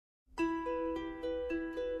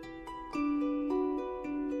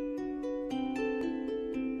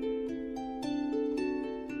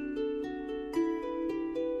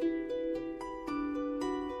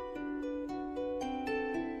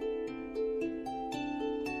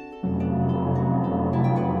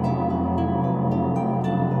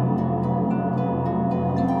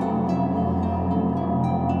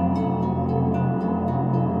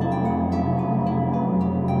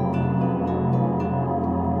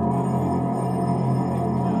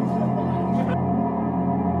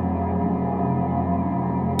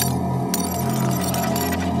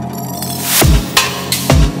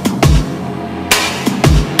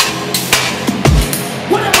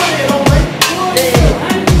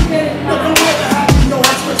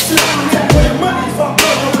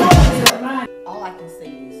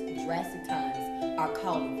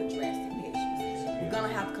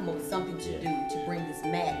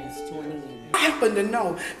happen to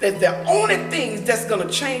know that the only things that's going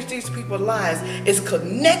to change these people's lives is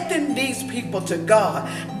connecting these people to God.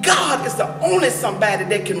 God is the only somebody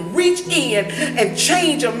that can reach in and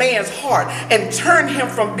change a man's heart and turn him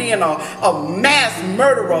from being a mass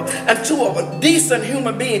murderer into a decent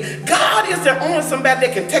human being. God is the only somebody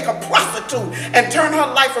that can take a prostitute and turn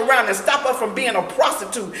her life around and stop her from being a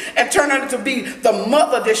prostitute and turn her to be the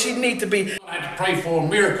mother that she needs to be. I have to pray for a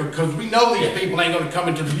miracle because we know these people ain't going to come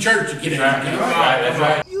into the church to get it. That's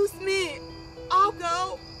right. Use me. I'll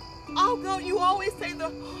go. I'll go. You always say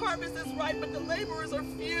the harvest is ripe, but the laborers are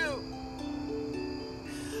few.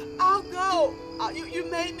 I'll go. You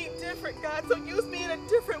made me different, God, so use me in a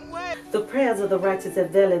different way. The prayers of the righteous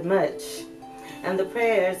avail much, and the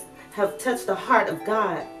prayers have touched the heart of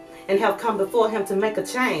God and have come before him to make a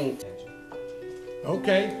change.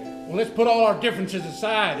 Okay, well, let's put all our differences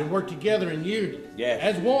aside and work together in unity. Yes.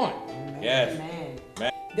 As one. Yes. Amen.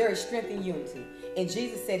 There is strength in unity. And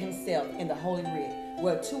Jesus said himself in the Holy Writ,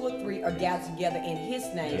 where 2 or 3 are gathered together in his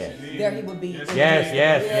name, there he will be. Yes.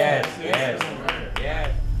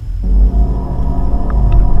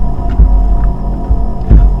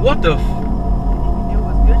 What the f?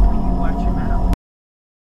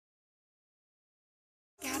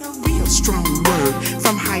 Got a real strong word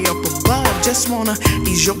from high up above. Just wanna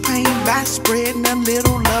ease your pain by spreading a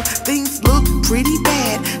little love. Things look pretty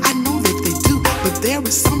bad, I know that they do, but there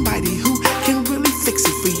is somebody who can really fix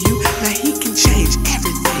it for you. Now he can change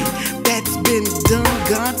everything that's been done.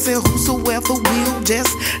 God said whosoever will,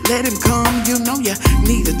 just let him come. You know you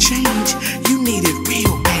need a change, you need it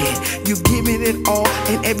real bad. You've given it all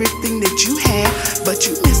and everything that you had, but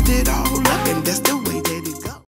you messed it all up, and that's the way that